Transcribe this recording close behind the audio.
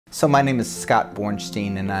So my name is Scott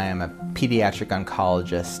Bornstein and I am a pediatric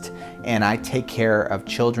oncologist, and I take care of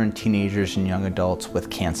children, teenagers, and young adults with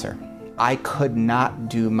cancer. I could not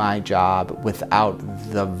do my job without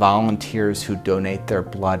the volunteers who donate their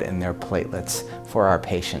blood and their platelets for our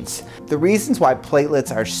patients. The reasons why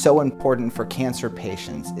platelets are so important for cancer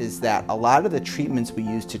patients is that a lot of the treatments we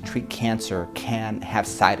use to treat cancer can have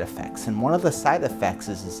side effects. And one of the side effects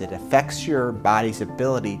is it affects your body's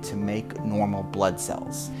ability to make normal blood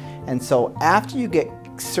cells. And so after you get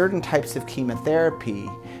certain types of chemotherapy,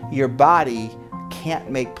 your body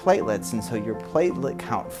can't make platelets, and so your platelet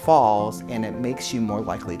count falls and it makes you more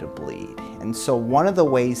likely to bleed. And so one of the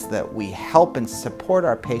ways that we help and support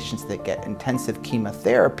our patients that get intensive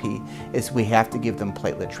chemotherapy is we have to give them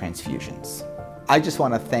platelet transfusions. I just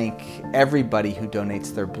want to thank everybody who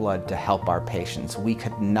donates their blood to help our patients. We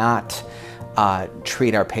could not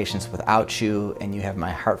treat our patients without you, and you have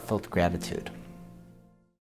my heartfelt gratitude.